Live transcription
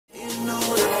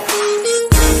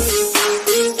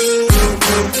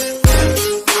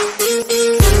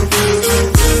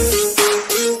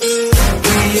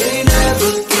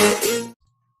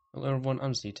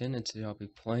I'm C10, and today I'll be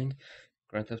playing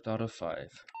Grand Theft Auto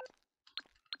 5.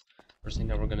 First thing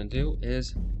that we're gonna do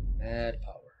is Mad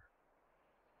Power.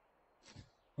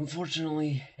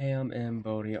 Unfortunately, Ham and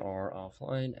Bodhi are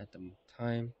offline at the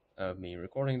time of me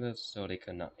recording this, so they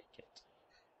could not make it.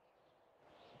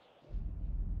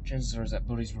 Chances are that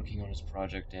Bodhi's working on his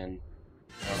project, and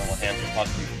I don't know what Ham could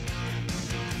possibly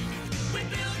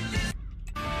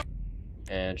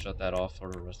do. And shut that off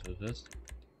for the rest of this.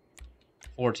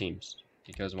 4 teams,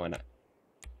 because why not?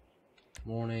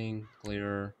 Morning,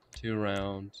 clear, 2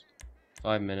 rounds,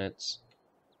 5 minutes.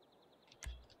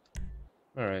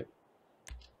 Alright.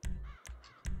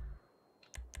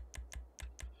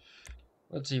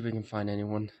 Let's see if we can find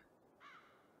anyone.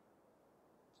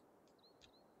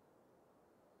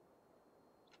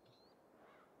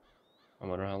 I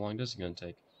wonder how long this is going to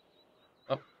take.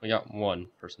 Oh, we got 1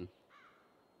 person.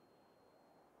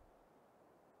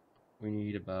 We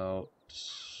need about...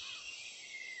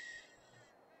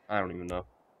 I don't even know.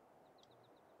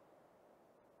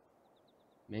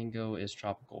 Mango is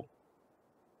tropical.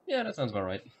 Yeah, that sounds about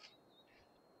right.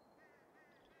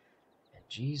 And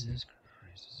Jesus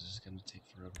Christ, this is going to take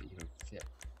forever to even fit.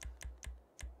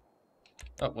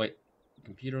 Oh, wait.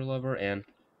 Computer lover, and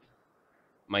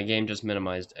my game just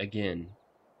minimized again.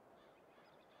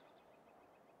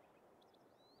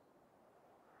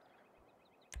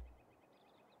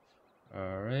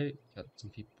 Alright, got some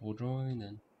people join,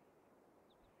 and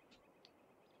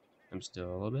I'm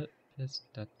still a little bit pissed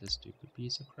that this stupid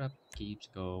piece of crap keeps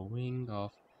going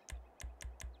off.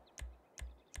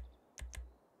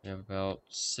 We have about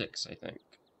 6, I think.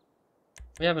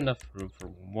 We have enough room for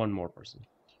 1 more person.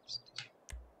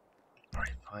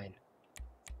 Alright, fine.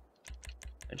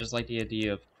 I just like the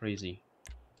idea of crazy.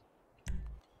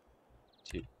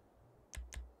 2.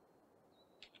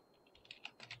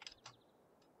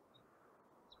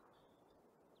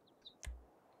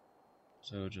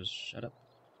 So just shut up.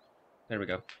 There we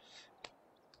go.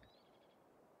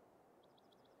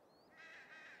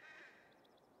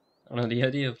 I don't know, the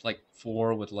idea of like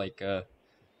 4 with like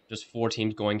just 4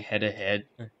 teams going head to head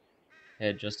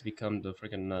just to become the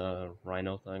freaking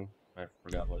Rhino thing. I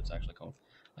forgot what it's actually called.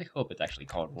 I hope it's actually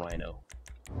called Rhino.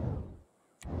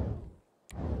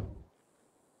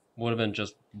 Would have been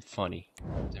just funny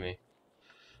to me.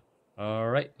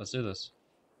 Alright, let's do this.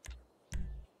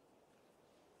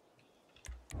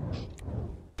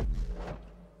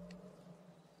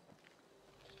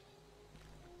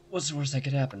 What's the worst that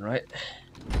could happen, right?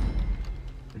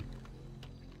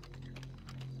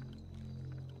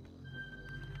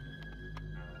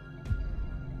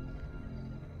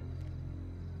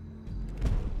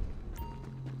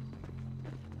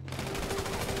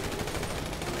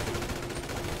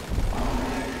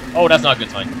 Oh, that's not a good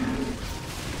sign.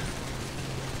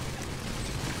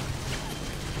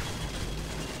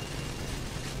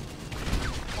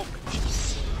 Oh,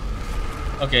 jeez.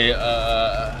 Okay,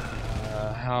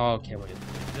 how can we do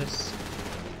this?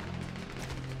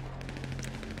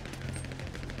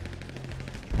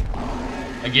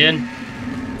 Again?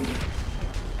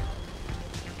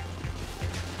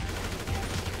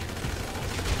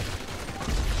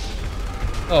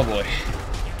 Oh boy.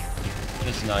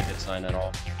 This is not a good sign at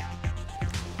all.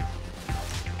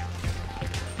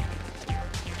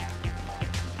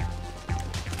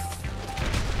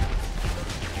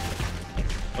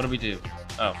 What do we do?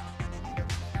 Oh.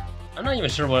 I'm not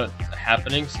even sure what's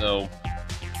happening, so...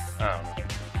 I don't know.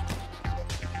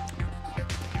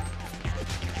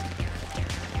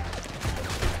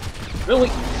 Really?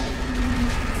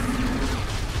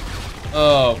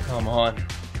 Oh, come on.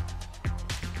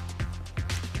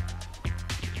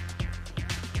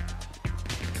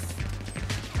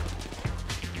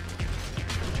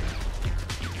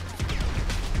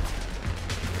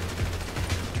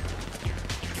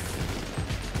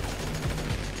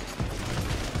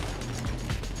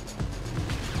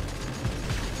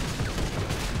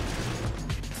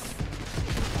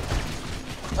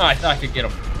 Oh, I thought I could get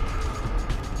him.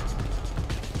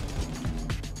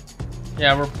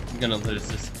 Yeah, we're gonna lose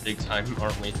this big time,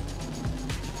 aren't we?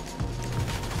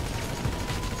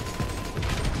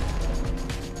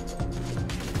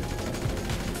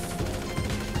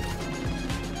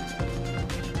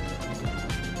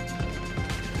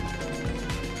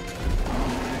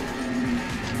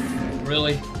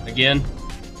 Really? Again?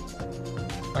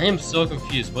 I am so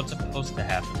confused. What's supposed to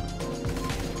happen?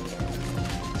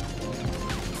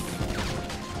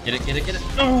 Get it, get it, get it.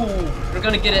 No! We're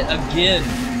gonna get it again.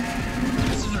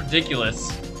 This is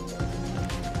ridiculous.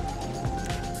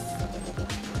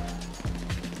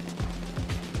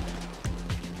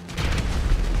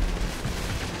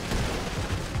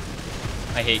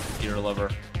 I hate Computer Lover.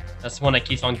 That's the one that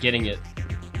keeps on getting it.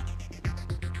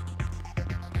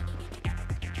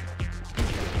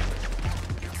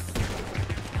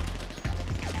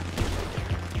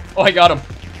 Oh, I got him.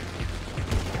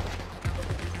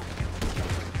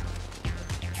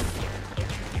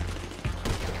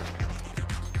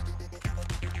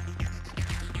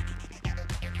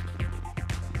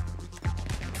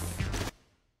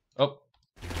 Oh.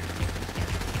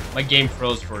 My game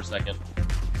froze for a second.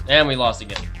 And we lost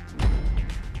again.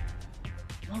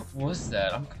 What was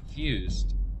that? I'm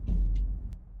confused.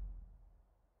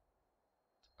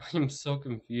 I'm so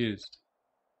confused.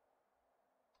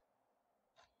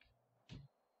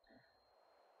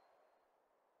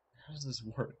 How does this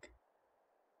work?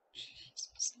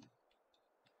 Jesus.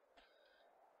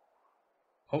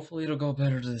 Hopefully it'll go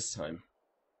better this time.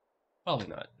 Probably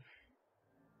not.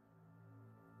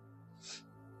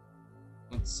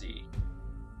 Let's see.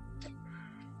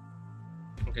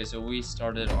 Okay, so we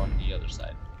started on the other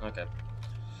side. Okay.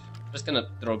 Just gonna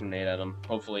throw a grenade at him.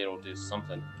 Hopefully it'll do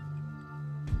something.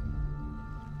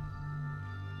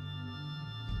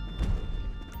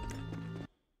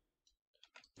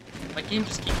 My game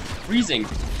just keeps freezing. I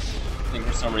think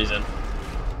for some reason.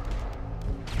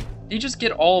 They just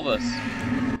get all of us.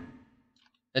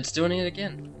 It's doing it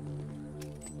again.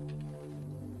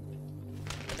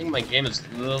 I think my game is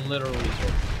literally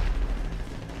broken.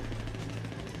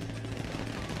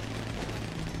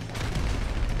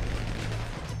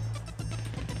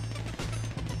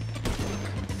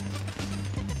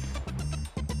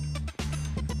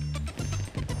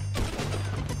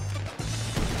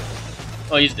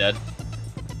 Oh, he's dead.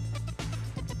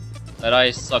 But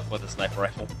I suck with a sniper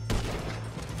rifle.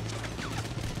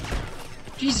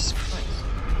 Jesus Christ.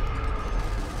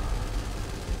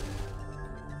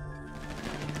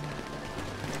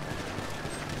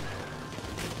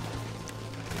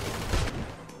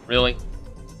 Really?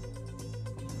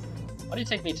 Why do you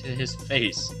take me to his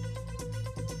face?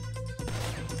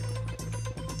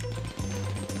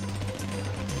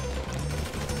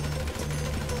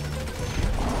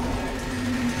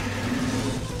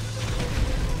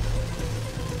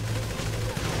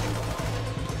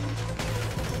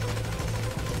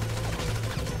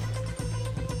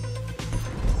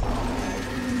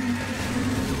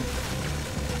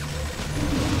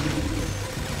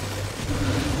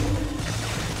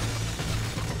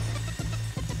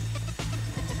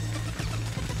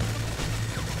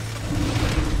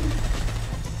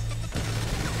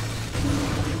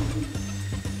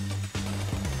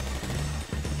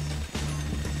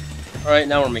 Alright,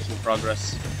 now we're making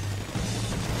progress.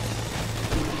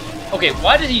 Okay,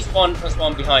 why did he spawn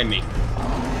behind me?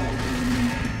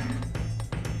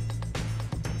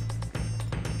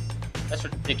 That's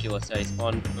ridiculous that he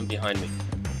spawned from behind me.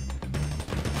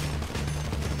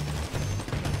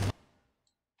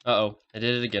 Uh-oh, I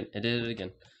did it again. I did it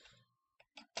again.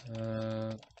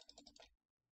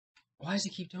 Why does he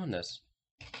keep doing this?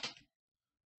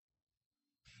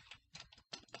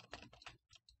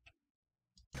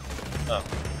 Oh.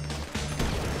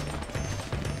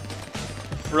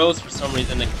 Froze for some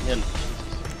reason again.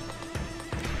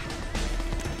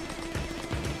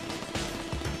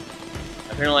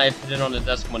 Apparently I've hit it on the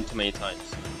desk one too many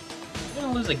times. I'm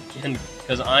gonna lose again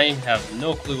because I have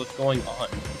no clue what's going on.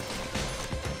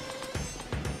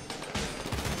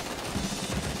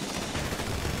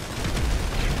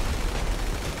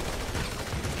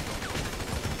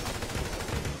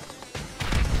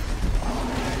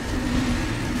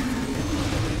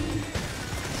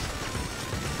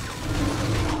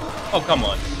 Oh, come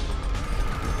on.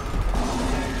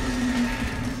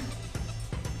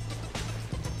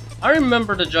 I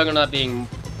remember the Juggernaut being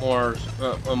more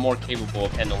capable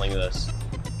of handling this.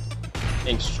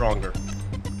 Being stronger,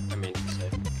 I mean to say.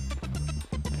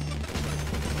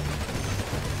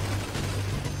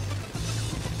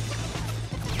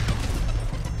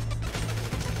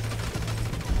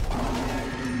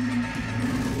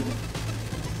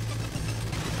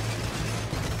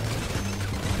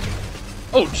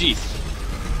 Oh, jeez.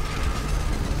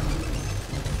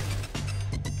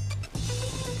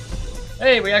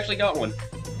 Hey, we actually got one.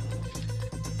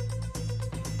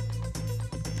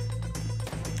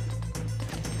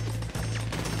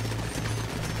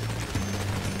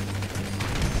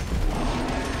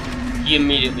 He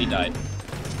immediately died.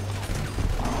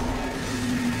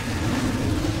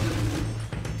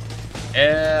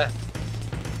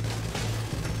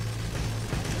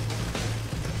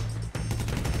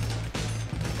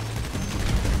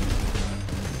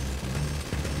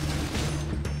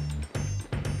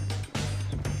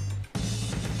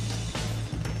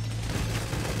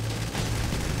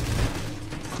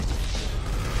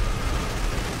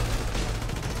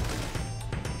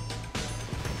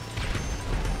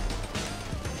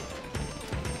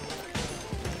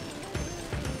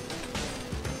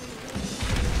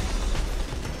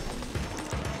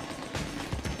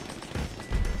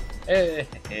 Hey,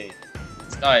 hey, hey.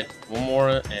 Let's die. One more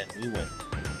and we win.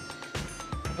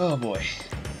 Oh boy.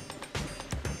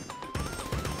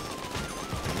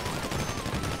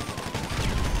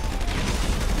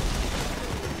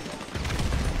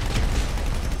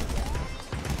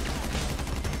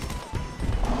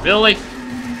 Really?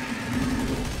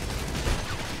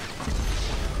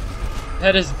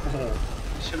 That is bull.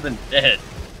 Should have been dead.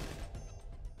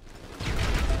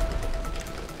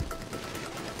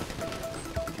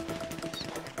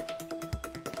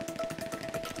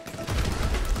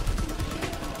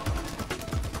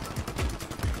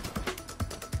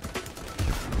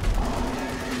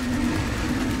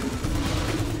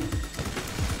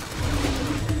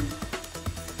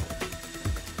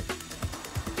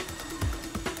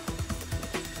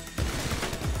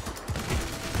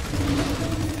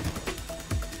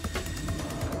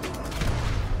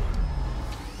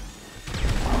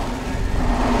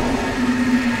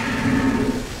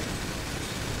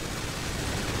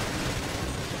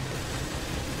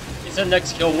 He said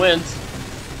next kill wins.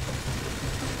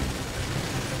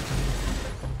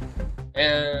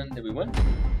 And did we win?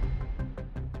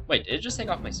 Wait, did it just take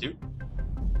off my suit?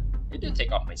 It did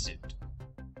take off my suit.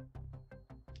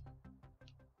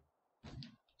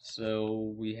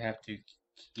 So we have to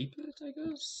keep it, I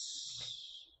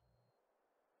guess?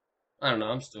 I don't know,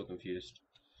 I'm still confused.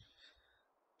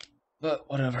 But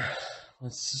whatever.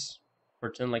 Let's just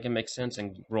pretend like it makes sense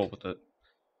and roll with it.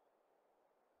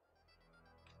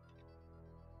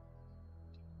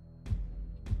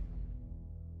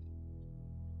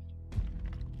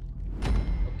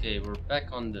 Okay, we're back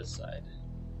on this side.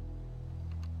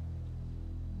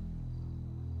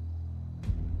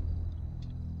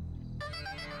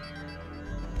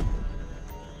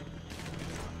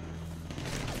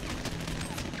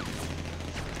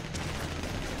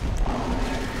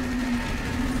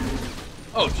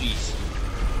 Oh, jeez.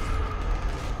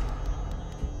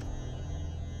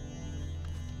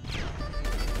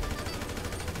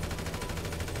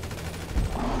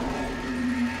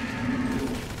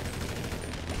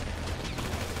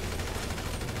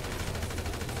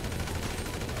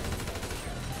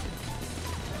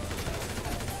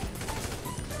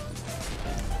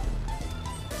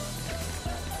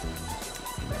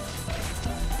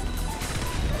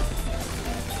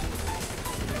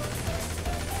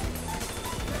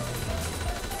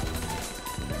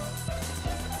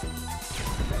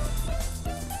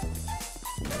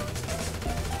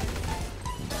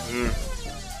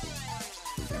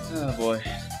 Oh boy.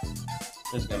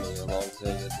 This is gonna be a long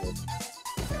day, isn't it?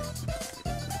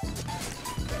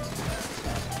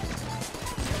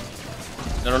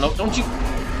 No, no, no, don't you!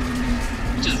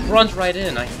 He just runs right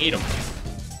in, I hate him.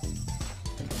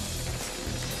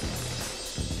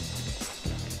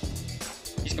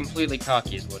 He's completely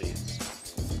cocky is what he is.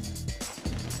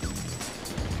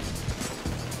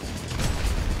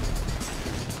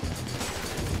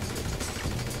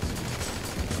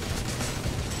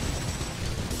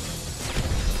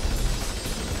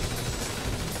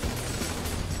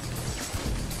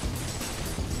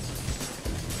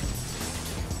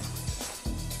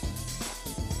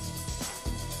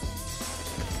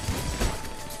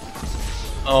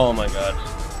 Oh my god.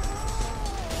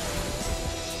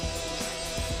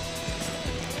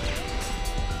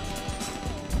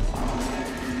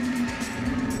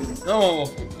 No!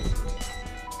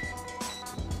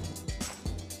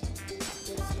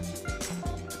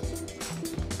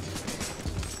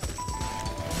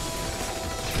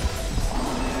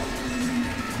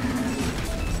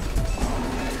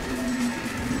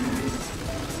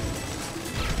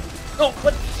 Oh,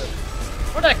 what?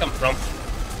 Where'd that come from?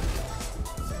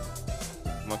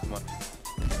 Come on, come on.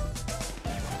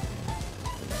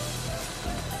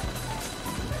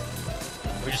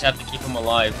 We just have to keep him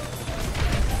alive.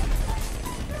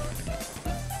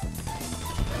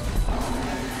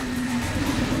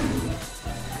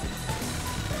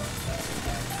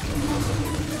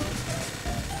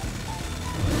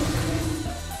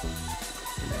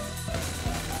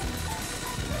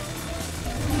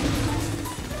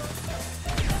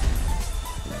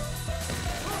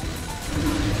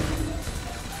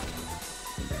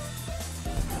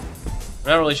 I'm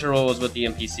not really sure what was with the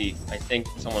NPC. I think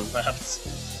someone left.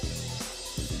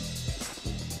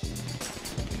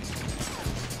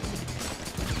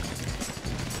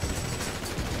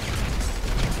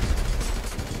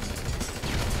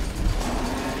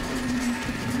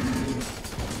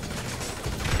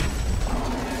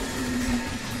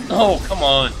 Oh, come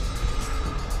on.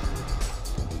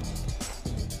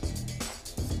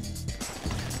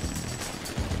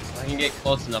 If I can get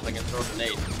close enough, I can throw a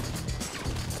grenade.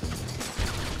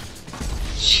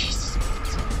 Jeez.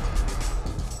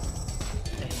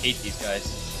 hate these guys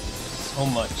so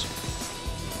much.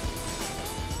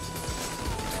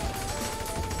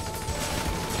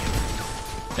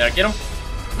 Did I get him?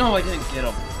 No, I didn't get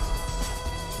him.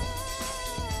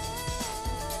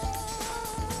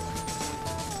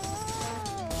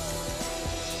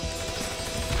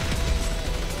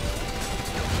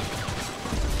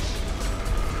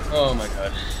 Oh my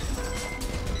god.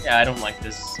 Yeah, I don't like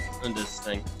this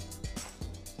thing.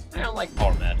 I don't like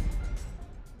Power Mad.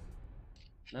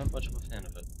 Not much of a fan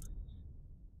of it.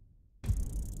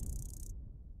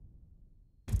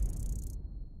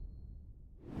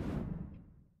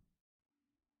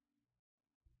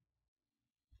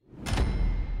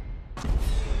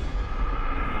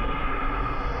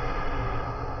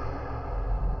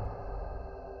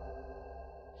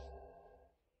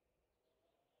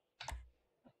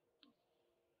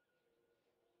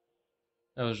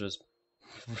 That was just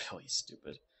really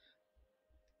stupid.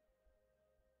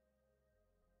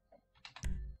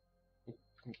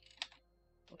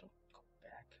 Go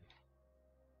back.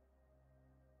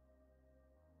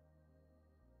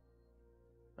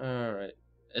 Alright.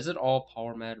 Is it all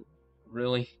Power Mad?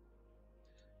 Really?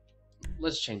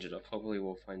 Let's change it up. Hopefully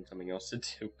we'll find something else to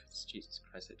do, because Jesus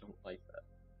Christ, I don't like that.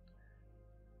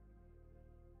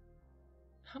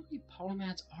 How many Power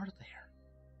Mads are there?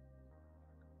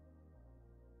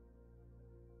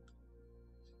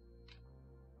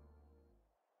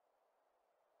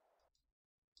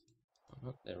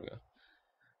 Oh, there we go.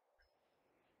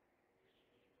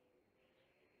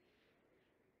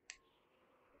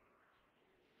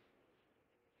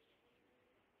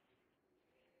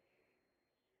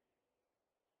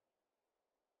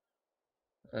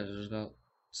 There's about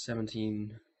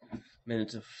 17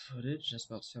 minutes of footage. That's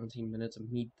about 17 minutes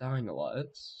of me dying a lot.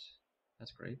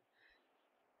 That's great.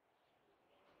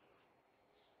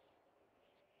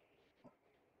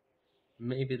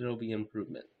 Maybe there'll be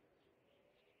improvement.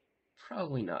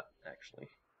 Probably not, actually.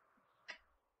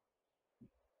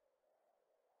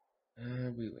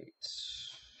 We wait.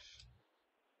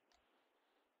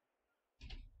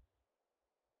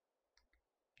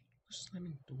 Who's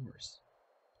slamming doors?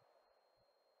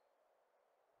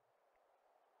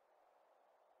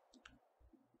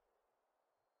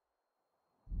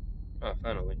 Oh,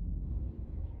 finally.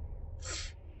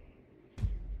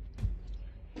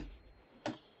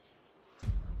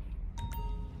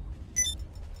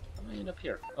 How did I end up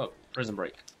here? Oh, Prison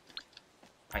Break.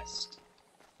 Heist.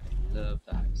 The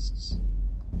heists.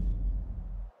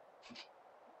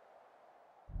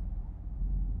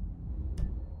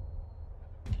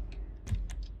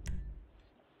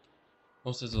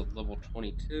 Most is a level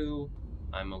 22,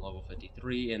 I'm a level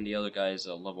 53, and the other guy is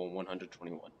a level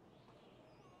 121.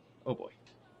 Oh boy.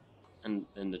 And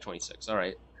then the 26,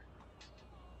 alright.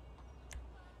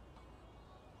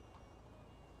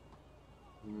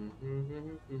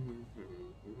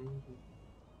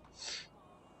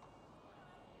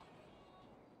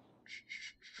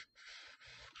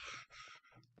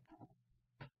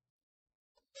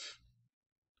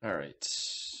 Alright.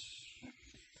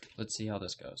 Let's see how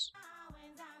this goes.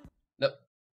 Nope.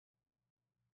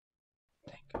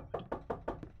 Thank God.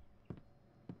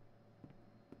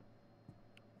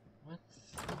 What?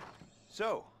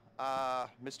 So,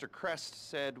 Mr. Crest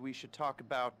said we should talk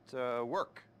about,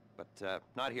 work, but,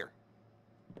 not here.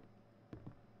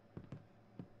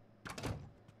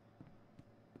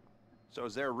 So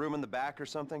is there a room in the back or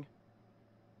something?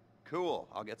 Cool,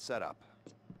 I'll get set up.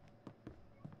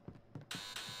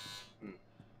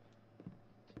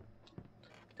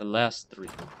 The last three.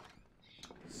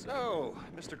 So,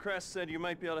 Mr. Crest said you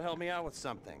might be able to help me out with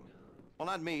something. Well,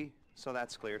 not me, so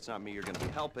that's clear. It's not me you're gonna be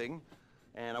helping.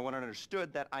 And I want it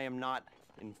understood that I am not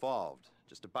involved.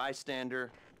 Just a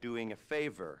bystander doing a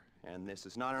favor. And this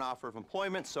is not an offer of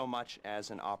employment so much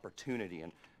as an opportunity.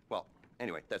 And, well,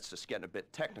 anyway, that's just getting a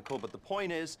bit technical, but the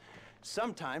point is,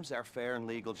 sometimes our fair and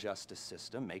legal justice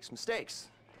system makes mistakes.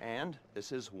 And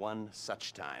this is one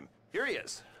such time. Here he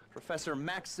is, Professor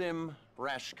Maxim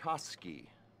Rashkovsky.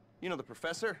 You know the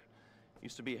professor?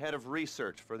 Used to be head of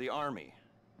research for the Army.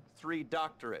 3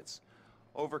 doctorates.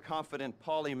 Overconfident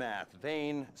polymath,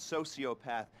 vain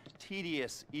sociopath,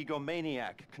 tedious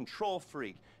egomaniac, control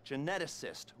freak,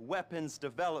 geneticist, weapons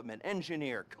development,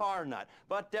 engineer, car nut,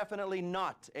 but definitely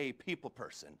not a people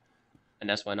person. And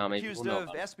that's why not many people know Accused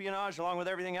about of it. espionage along with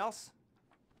everything else?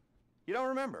 You don't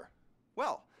remember?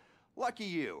 Well, lucky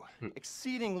you.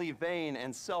 Exceedingly vain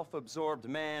and self-absorbed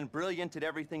man, brilliant at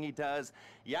everything he does,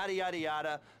 yada yada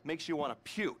yada, makes you want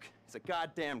to puke. He's a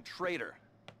goddamn traitor.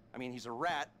 I mean, he's a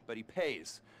rat, but he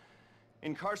pays.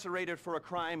 Incarcerated for a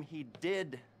crime he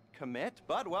did commit,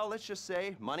 but, well, let's just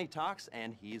say money talks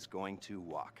and he's going to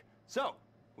walk. So,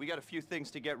 we got a few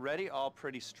things to get ready, all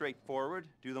pretty straightforward.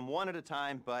 Do them one at a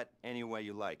time, but any way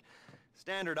you like.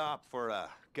 Standard op for a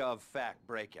gov-fac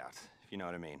breakout, if you know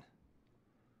what I mean.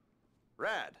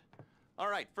 Rad. All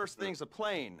right, first thing's a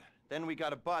plane. Then we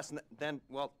got a bus, and then,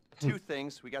 well, two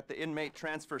things. We got the inmate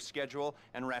transfer schedule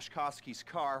and Rashkovsky's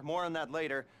car. More on that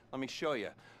later. Let me show you.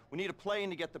 We need a plane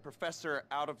to get the professor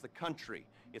out of the country.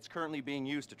 It's currently being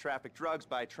used to traffic drugs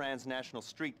by a transnational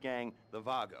street gang, the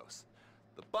Vagos.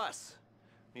 The bus.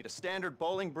 Need a standard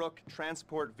Bolingbrook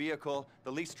transport vehicle.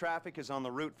 The least traffic is on the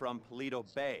route from Paleto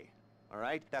Bay. All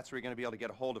right? That's where you're going to be able to get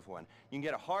a hold of one. You can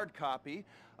get a hard copy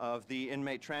of the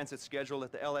inmate transit schedule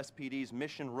at the LSPD's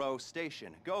Mission Row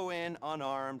station. Go in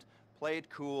unarmed, play it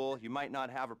cool. You might not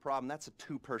have a problem. That's a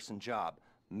two-person job,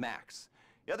 max.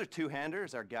 The other two-hander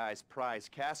is our guy's prize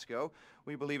Casco.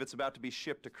 We believe it's about to be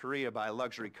shipped to Korea by a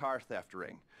luxury car theft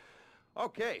ring.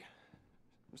 Okay.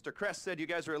 Mr. Kress said you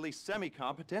guys are at least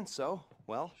semi-competent, so,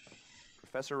 well,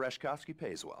 Professor Rashkovsky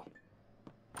pays well.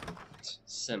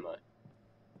 Semi.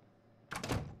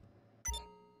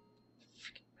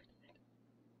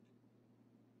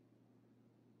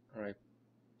 Alright.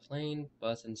 Plane,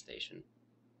 bus, and station.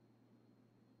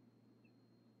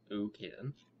 Okay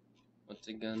then. What's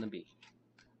it gonna be?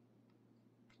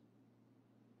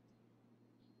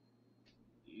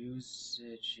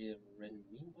 Usage of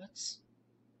Renmi?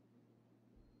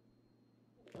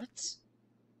 What?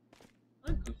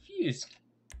 I'm confused.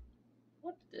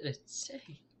 What did it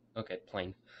say? Okay,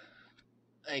 plane.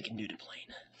 I can do the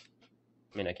plane.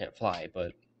 I mean, I can't fly,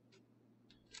 but...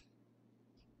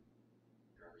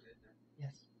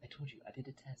 Yes, I told you, I did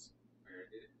a test.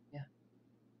 Yeah.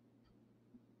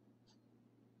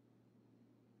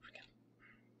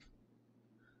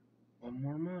 One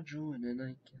more module, and then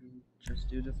I can just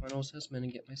do the final assessment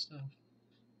and get my stuff.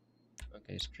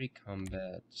 Okay, street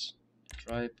combat.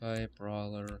 Drive-by,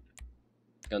 brawler,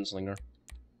 gunslinger.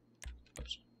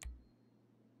 Oops.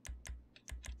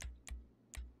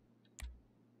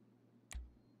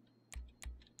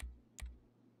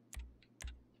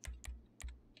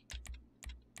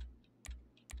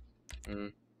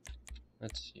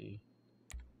 Let's see.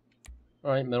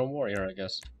 Alright, Metal Warrior, I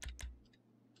guess.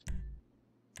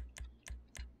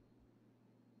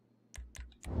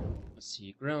 Let's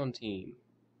see, ground team.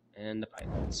 And the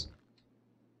pilots.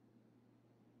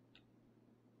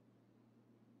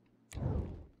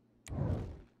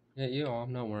 Yeah, you know,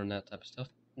 I'm not wearing that type of stuff.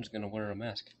 I'm just gonna wear a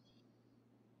mask.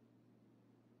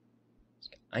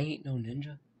 I ain't no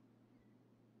ninja.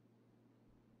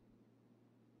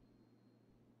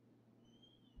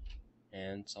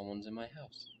 And someone's in my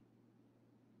house.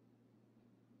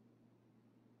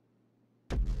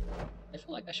 I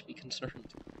feel like I should be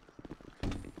concerned.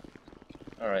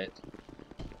 Alright.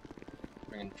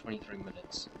 We're in 23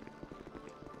 minutes.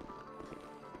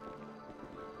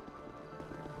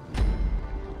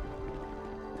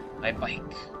 My bike.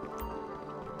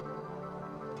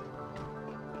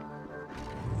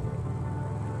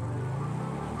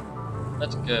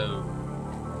 Let's go.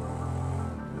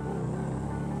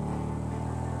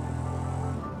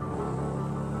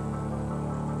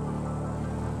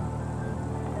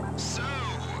 So,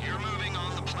 you're moving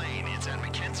on the plane. It's at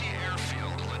McKenzie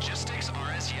Airfield. Logistics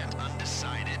are as yet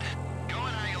undecided. Go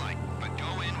in how you like, but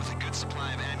go in with a good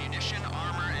supply of ammunition,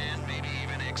 armor, and maybe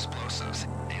even explosives.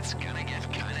 It's gonna get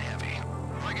kinda heavy.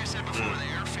 Like I said before, the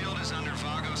airfield is under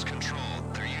Vagos control.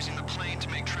 They're using the plane to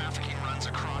make trafficking runs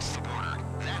across the border.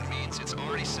 That means it's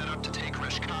already set up to take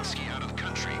Rashkovsky out of the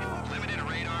country. Limited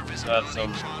radar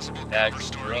visibility, plausible cover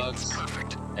story.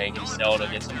 Perfect. They can sell to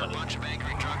get some money. A bunch of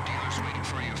angry drug dealers waiting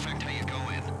for you affect how you go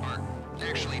in, or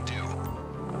actually do.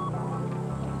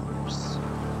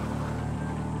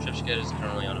 Chipskit is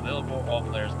currently unavailable. All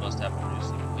players must have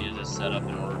previously completed this setup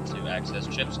in order to access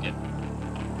Chipskit.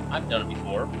 I've done it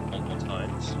before, multiple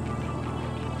times.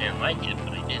 Didn't like it,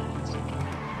 but I didn't.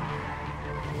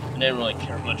 I didn't really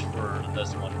care much for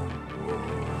this one.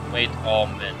 Wait, all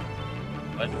men.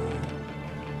 What?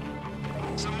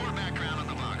 Some more background on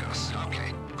the Vagos.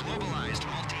 Okay. Globalized,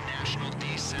 multinational,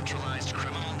 decentralized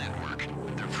criminal network.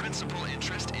 Their principal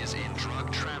interest is in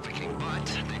drug trafficking, but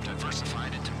they've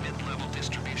diversified into mid-level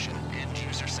distribution,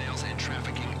 end-user sales, and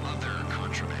trafficking other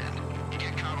contraband. You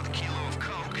get caught with a kilo of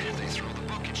coke, they throw the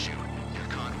book at you. You're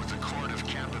caught with a quart of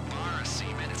capybara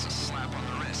semen, it's a slap on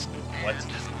the wrist. What?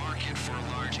 And the market for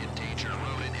large endangered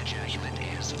rodent ejaculate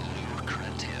is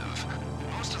lucrative.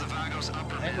 Most of the Vagos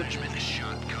upper management,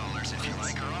 shot callers if you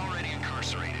like, are already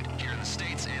incarcerated here in the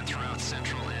States and throughout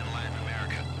Central and Latin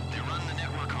America. They run the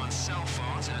network on cell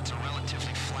phones, and it's a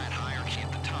relatively flat hierarchy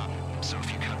at the top. So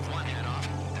if you cut one head off,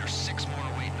 there's 6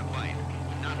 more waiting to bite.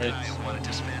 Not that I want to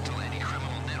dismantle any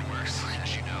criminal networks.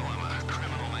 As you know,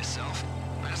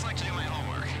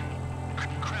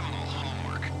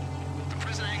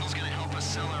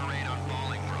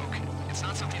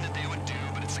 something that they would do,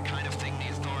 but it's the kind of thing the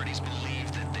authorities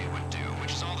believe that they would do,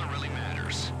 which is all that really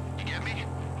matters. You get me?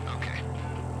 Okay.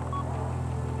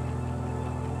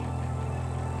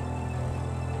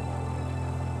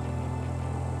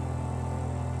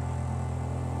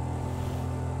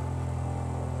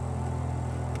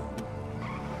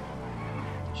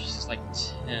 It's like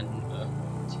 10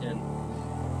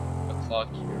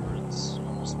 o'clock here. It's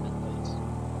almost midnight.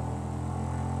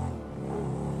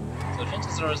 So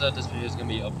chances are that this video is going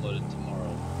to be uploaded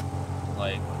tomorrow.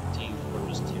 Like Team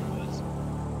Fortress 2 is.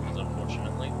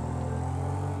 Unfortunately.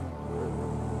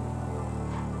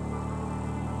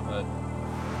 But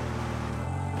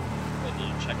I need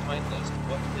to check my list.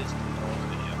 What is tomorrow's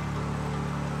video?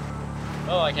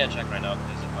 Oh, I can't check right now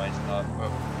because if I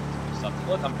stop to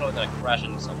look, I'm probably gonna crash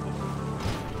into something.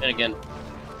 And again,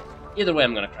 either way,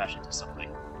 I'm gonna crash into something.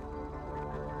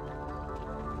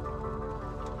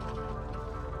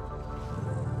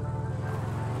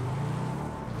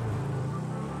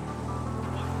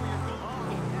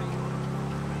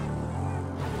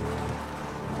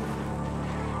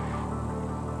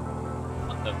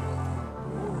 What the?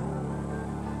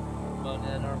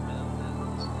 Bonehead our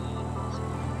mountains.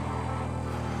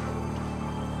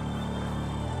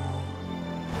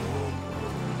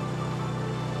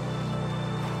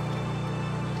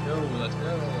 Let's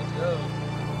go, let's go.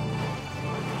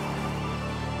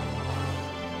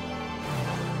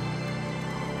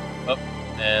 Oh,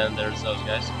 and there's those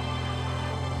guys.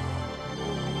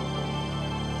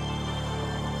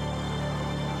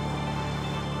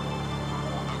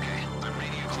 Okay, I'm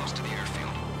reading you close to the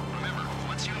airfield. Remember,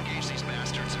 once you engage these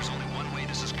bastards, there's only one way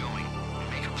this is going.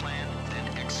 Make a plan, then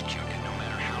execute it. No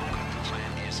matter how good the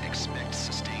plan is, expect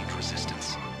sustained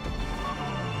resistance.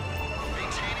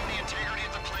 Maintaining the integrity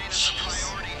of the plane is a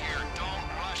priority here. Don't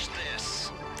rush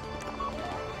this.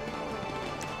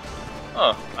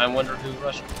 Huh, I wonder who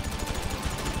rushed.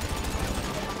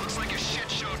 Looks like a shit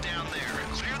show down there.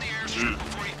 Clear the airstrip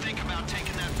before you think about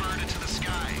taking that bird into the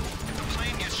sky. If the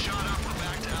plane gets shot up, we're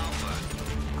back to Alpha.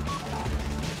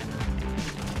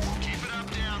 Keep it up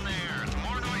down there. The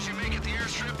more noise you make at the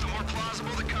airstrip, the more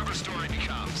plausible the cover story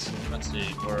becomes. Let's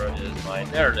see, where is my...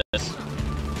 There it is.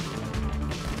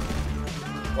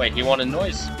 Wait, he wanted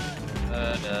noise.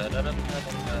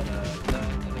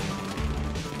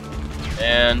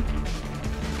 And...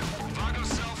 Vago's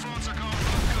cell phones are going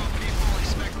loco, people.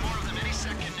 Expect more of them any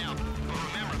second now. But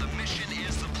remember, the mission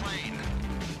is the plane.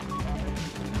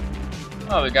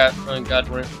 oh, they got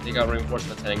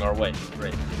reinforcements heading our way.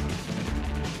 Great.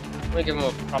 Let me give him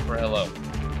a proper hello.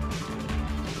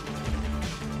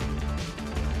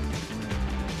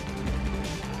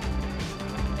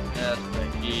 That's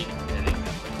right. Keep heading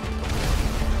that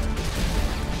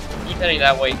way. Keep heading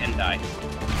that way and die.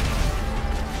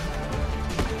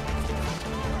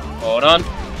 Hold on.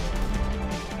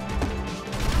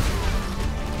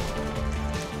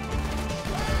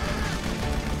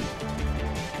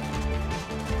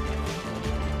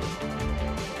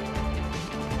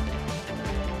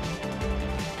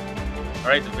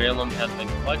 Alright, the Valum has been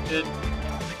collected.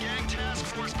 The gang task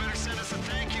force better send us a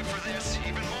thank you for this.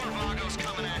 Even more Vagos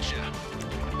coming at you.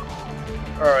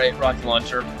 Alright, rocket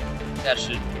launcher. That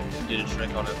should do the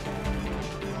trick on it.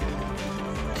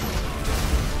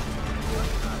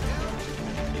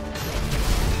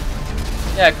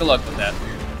 Yeah, good luck with that.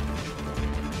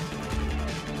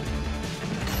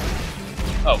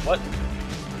 Oh, what?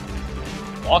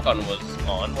 Lock-on was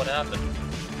on. What happened?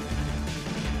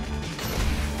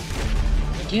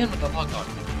 Again with the lock-on.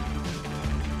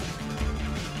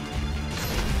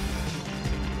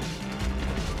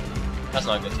 That's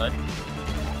not a good sign.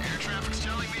 Air traffic's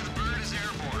telling me the bird is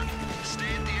airborne. Stay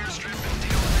at the airstrip and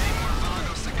deal with any more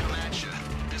Vagos that come at you.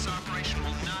 This operation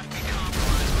will not be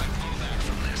compromised by blowback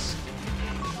from this.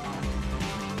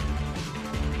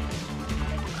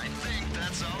 I think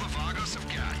that's all the Vagos have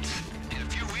got. In a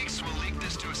few weeks, we'll leak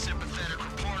this to a sympathetic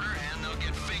reporter, and they'll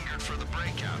get fingered for the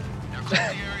breakout. Now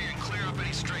clear the area and clear up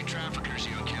any stray traffickers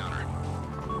you encounter.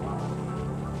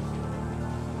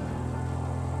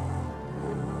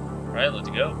 Alright, let's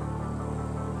go.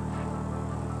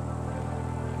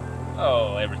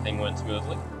 Oh, everything went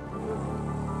smoothly.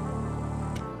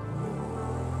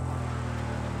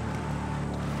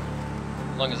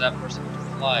 As long as that person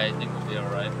can fly, I think we'll be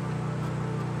alright.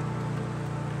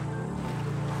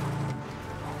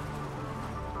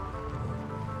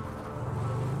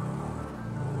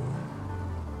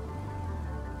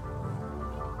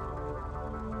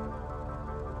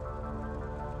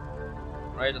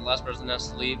 Alright, the last person has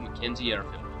to leave McKenzie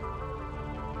Airfield.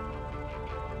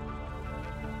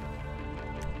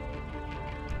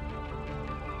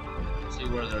 Let's see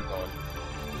where they're going.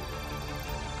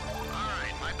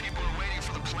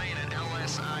 plane at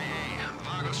LSIA.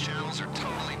 Vagos channels are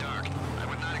totally dark. I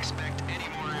would not expect any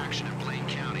more action in Blaine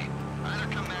County.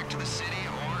 Either come back to the city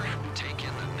or take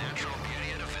in the natural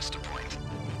beauty at Vista Point.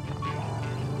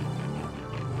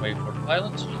 Wait for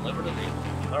pilot to deliver the vehicle.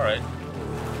 Alright.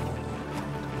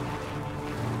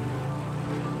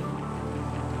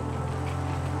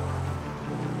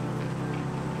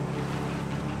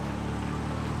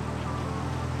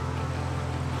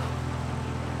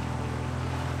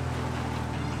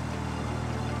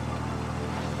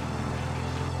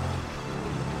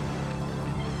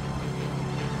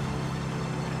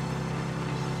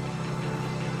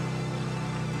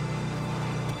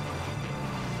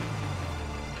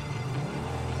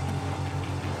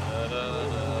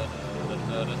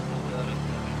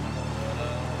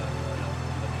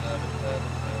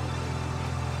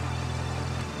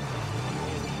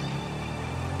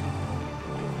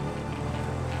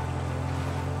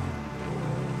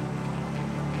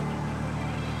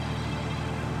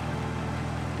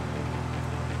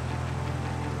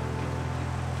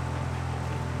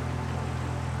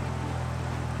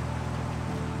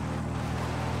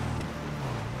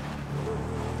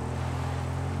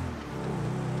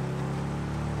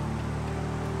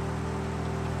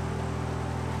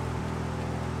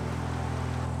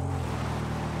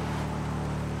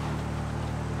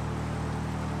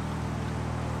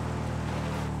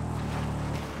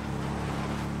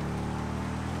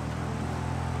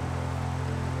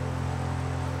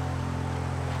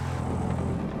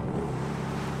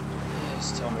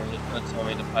 Tell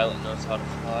me the pilot knows how to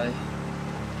fly.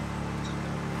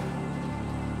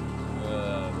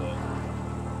 Boy.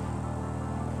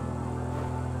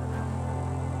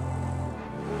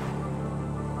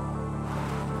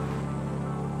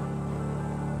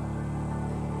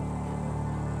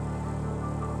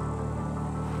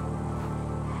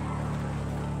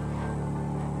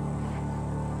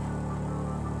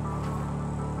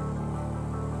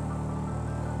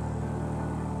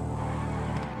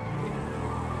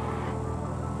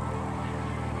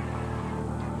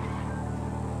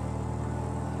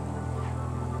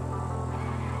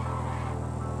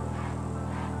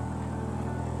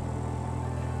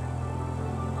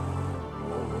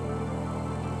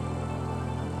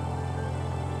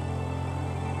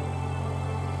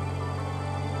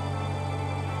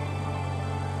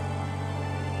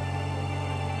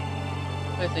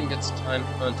 I think it's time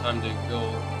to go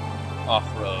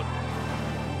off-road.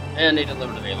 And they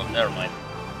delivered the vehicle. Never mind.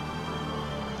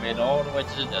 Made it all the way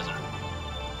to the desert.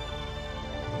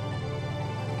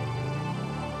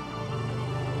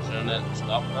 Shouldn't it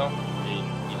stop now? I mean,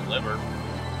 he delivered.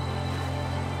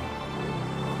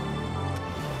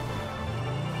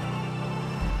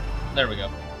 There we go.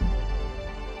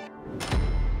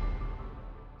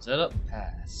 Setup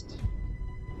passed.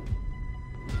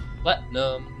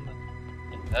 Platinum.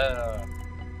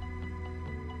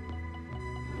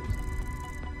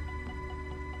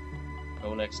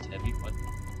 Go next heavy, what?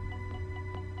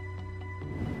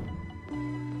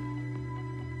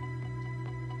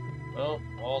 Well,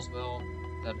 all's well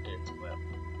that ends well.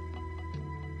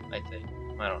 I think.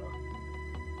 I don't know.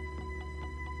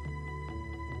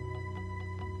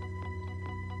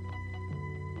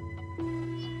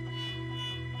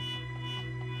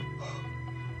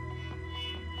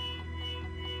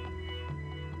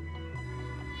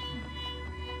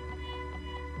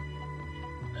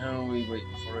 Now we wait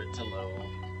for it to load.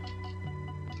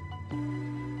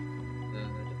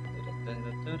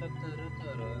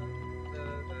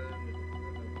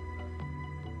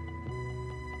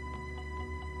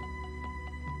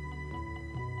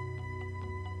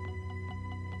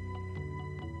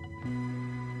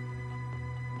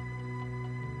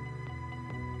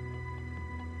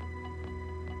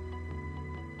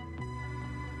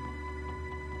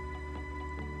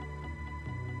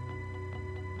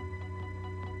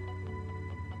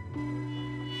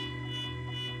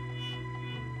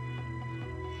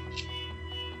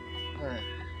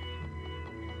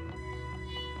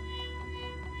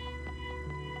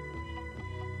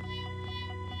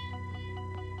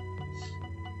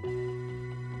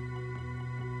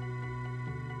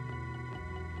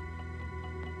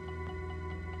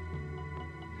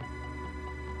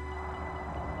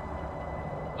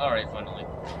 Alright, finally.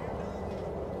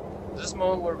 Is this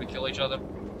moment where we kill each other?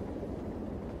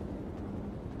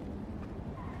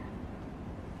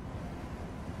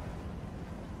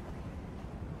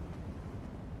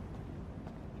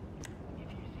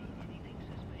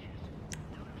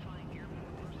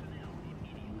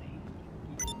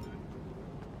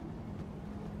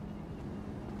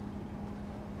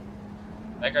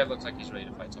 That guy looks like he's ready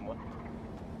to fight someone.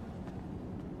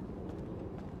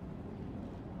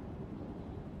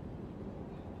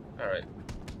 Alright.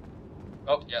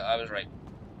 Oh, yeah, I was right.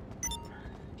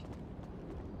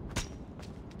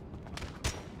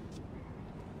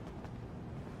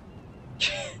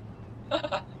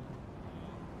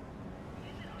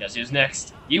 Guess who's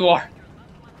next? You are!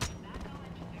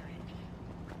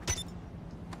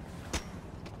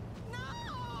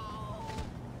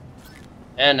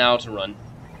 And now to run.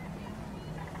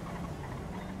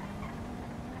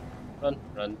 Run,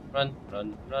 run, run,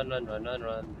 run, run, run, run, run,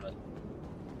 run, run.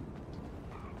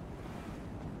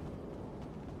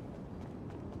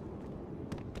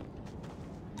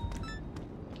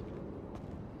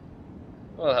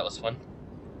 Well, that was fun.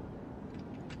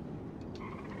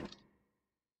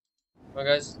 Well,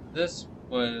 guys, this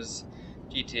was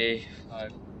GTA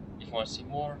 5. If you want to see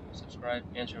more, subscribe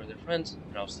and share with your friends,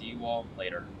 and I'll see you all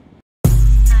later.